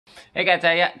Hey guys,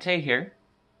 Tay here,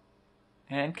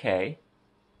 and Kay,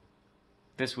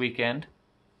 this weekend,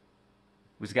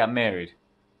 we just got married.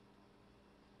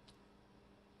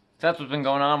 That's what's been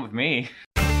going on with me.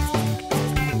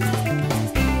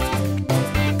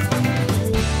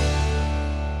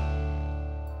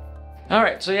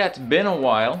 Alright, so yeah, it's been a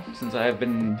while since I've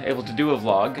been able to do a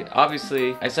vlog.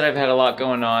 Obviously, I said I've had a lot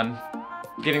going on.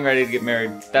 Getting ready to get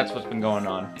married, that's what's been going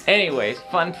on. Anyways,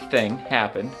 fun thing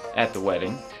happened at the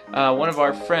wedding. One of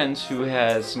our friends who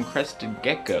has some crested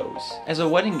geckos, as a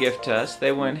wedding gift to us,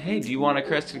 they went, hey, do you want a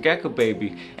crested gecko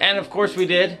baby? And of course we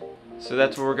did. So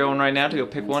that's where we're going right now to go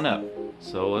pick one up.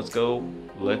 So let's go.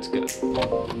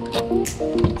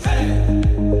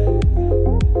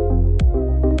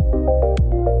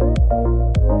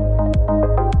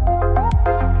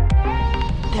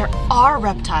 There are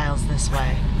reptiles this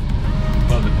way.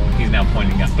 Well, he's now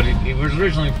pointing up, but he was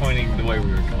originally pointing the way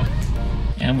we were going.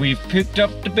 And we've picked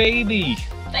up the baby!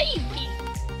 Baby!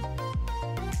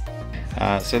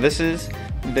 So this is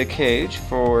the cage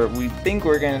for, we think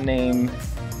we're gonna name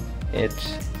it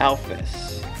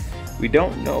Alphys. We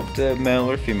don't know if it's a male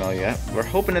or female yet. We're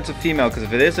hoping it's a female, because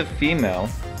if it is a female,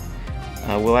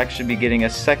 we'll actually be getting a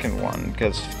second one,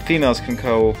 because females can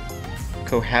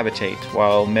cohabitate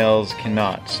while males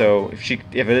cannot. So if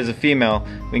it is a female,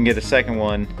 we can get a second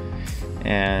one,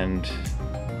 and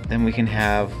then we can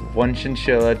have 1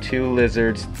 chinchilla, 2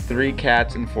 lizards, 3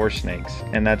 cats, and 4 snakes.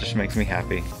 And that just makes me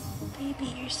happy. Baby,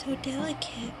 you're so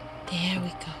delicate. There we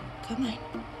go. Come on.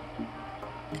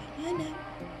 Come on up.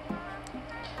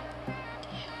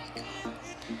 There we go.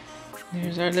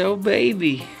 There's our little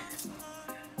baby.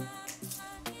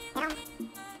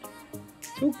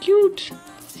 So cute.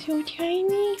 So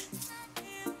tiny.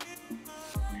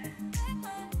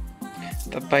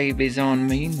 The baby's on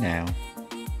me now.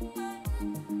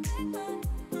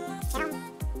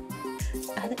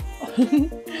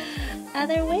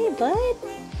 Other way, bud.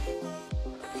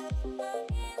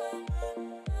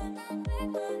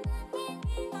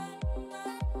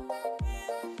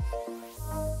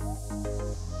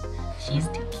 She's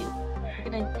too cute.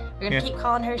 We're gonna keep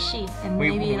calling her she, and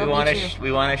maybe it'll be true.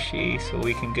 We want a she, so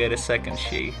we can get a second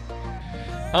she.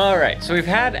 Alright, so we've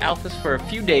had Alphys for a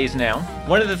few days now.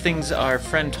 One of the things our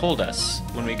friend told us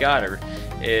when we got her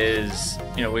is,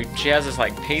 you know, she has this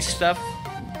like paste stuff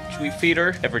we feed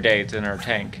her. Every day it's in her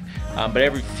tank. But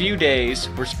every few days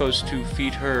we're supposed to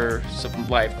feed her some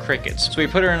live crickets. So we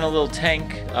put her in a little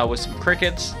tank with some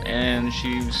crickets, and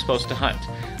she was supposed to hunt.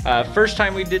 First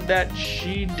time we did that,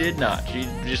 she did not. She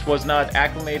just was not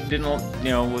acclimated,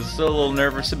 was still a little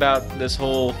nervous about this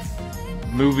whole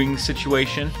moving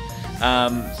situation.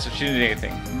 So she didn't do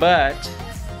anything. But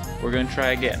we're gonna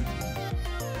try again.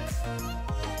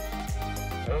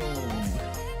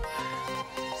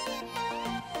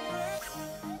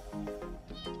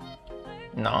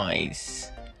 Nice.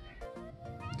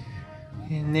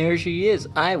 And there she is.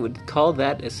 I would call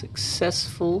that a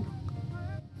successful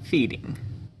feeding.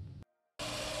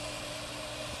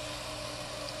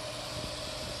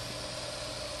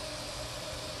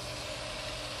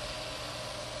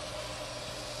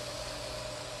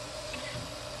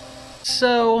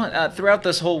 So, throughout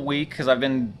this whole week, because I've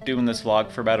been doing this vlog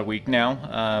for about a week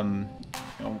now,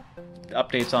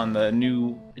 updates on the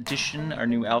new edition, our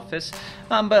new Alphys,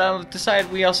 but I've decided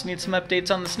we also need some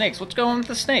updates on the snakes. What's going on with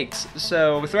the snakes?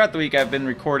 So throughout the week I've been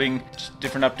recording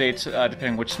different updates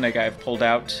depending which snake I've pulled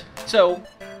out. So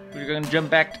we're going to jump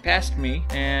back to past me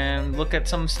and look at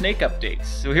some snake updates.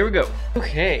 So here we go.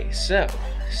 Okay, so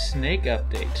snake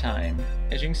update time.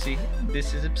 As you can see,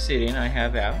 this is Obsidian I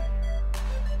have out.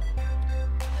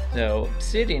 So,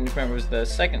 Obsidian, remember, was the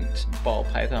second ball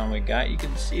python we got. You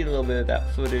can see a little bit of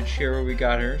that footage here where we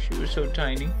got her. She was so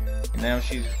tiny. And now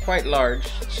she's quite large.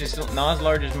 She's not as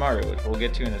large as Maru, which we'll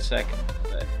get to in a second.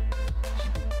 But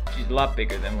she's a lot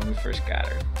bigger than when we first got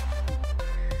her.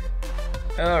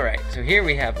 Alright, so here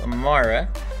we have Amara.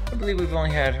 I believe we've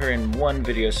only had her in one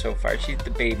video so far. She's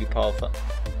the baby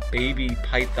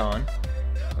python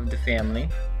of the family.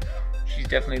 She's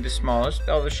definitely the smallest,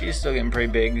 although she's still getting pretty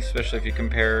big, especially if you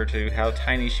compare her to how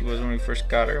tiny she was when we first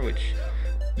got her, which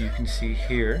you can see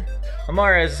here.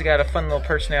 Amara's got a fun little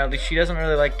personality. She doesn't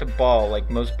really like to bawl like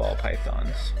most ball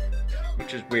pythons,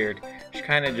 which is weird. She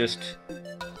kind of just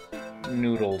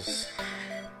noodles,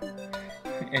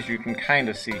 as you can kind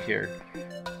of see here.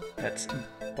 That's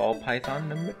ball python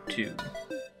number 2.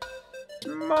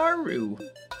 Maru.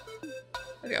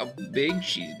 Look how big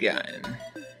she's gotten.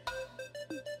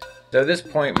 So at this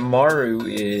point, Maru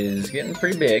is getting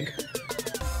pretty big.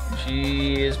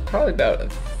 She is probably about a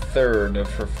third of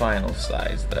her final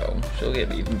size, though. She'll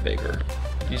get even bigger.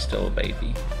 She's still a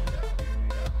baby.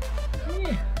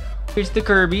 Here's the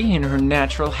Kirby in her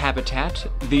natural habitat,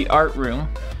 the art room.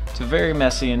 It's very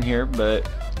messy in here, but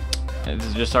this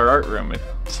is just our art room,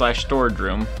 slash storage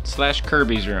room, slash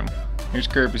Kirby's room. Here's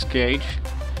Kirby's cage.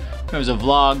 There's a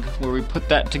vlog where we put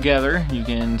that together. You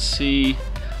can see,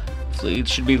 hopefully it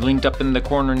should be linked up in the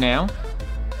corner now.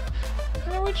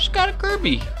 And we just got a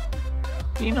Kirby,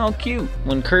 being all cute.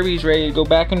 When Kirby's ready to go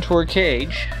back into her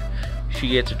cage, she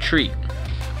gets a treat.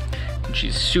 And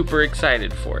she's super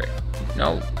excited for it.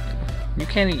 No, you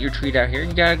can't eat your treat out here.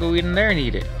 You gotta go in there and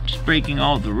eat it. Just breaking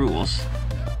all the rules.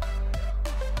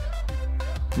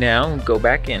 Now, go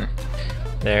back in.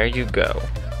 There you go.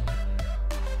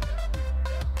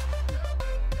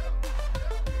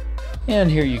 And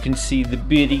here you can see the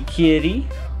bitty kitty.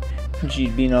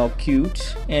 She's being all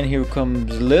cute. And here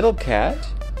comes little cat.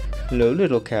 Hello,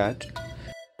 little cat.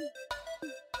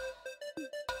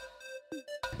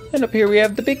 And up here we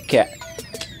have the big cat.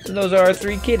 And those are our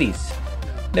 3 kitties.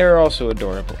 They're also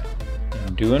adorable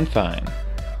and doing fine.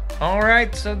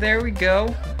 Alright, so there we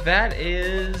go. That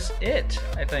is it,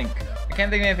 I think. I can't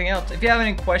think of anything else. If you have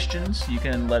any questions, you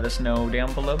can let us know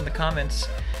down below in the comments,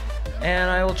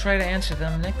 and I will try to answer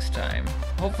them next time.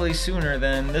 Hopefully sooner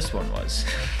than this one was.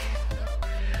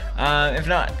 If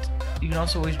not, you can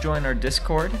also always join our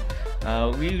Discord.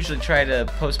 We usually try to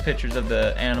post pictures of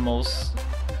the animals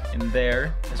in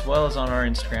there, as well as on our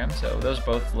Instagram, so those are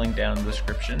both linked down in the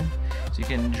description. So you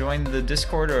can join the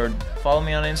Discord or follow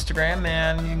me on Instagram,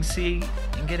 and you can see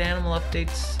and get animal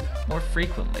updates more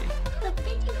frequently.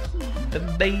 The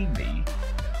baby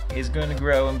is going to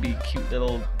grow and be a cute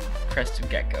little crested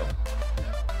gecko.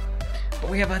 But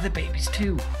we have other babies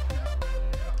too.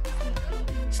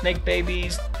 Snake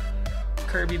babies,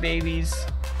 Kirby babies,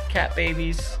 cat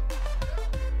babies.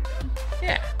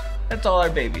 Yeah, that's all our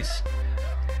babies.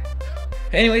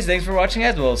 Anyways, thanks for watching,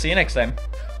 guys. We'll see you next time.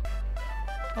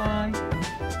 Bye.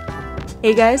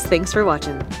 Hey guys, thanks for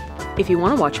watching. If you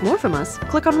want to watch more from us,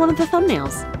 click on one of the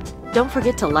thumbnails. Don't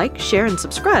forget to like, share, and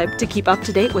subscribe to keep up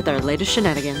to date with our latest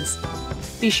shenanigans.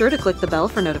 Be sure to click the bell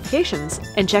for notifications,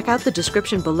 and check out the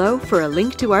description below for a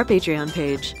link to our Patreon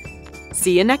page.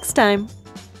 See you next time!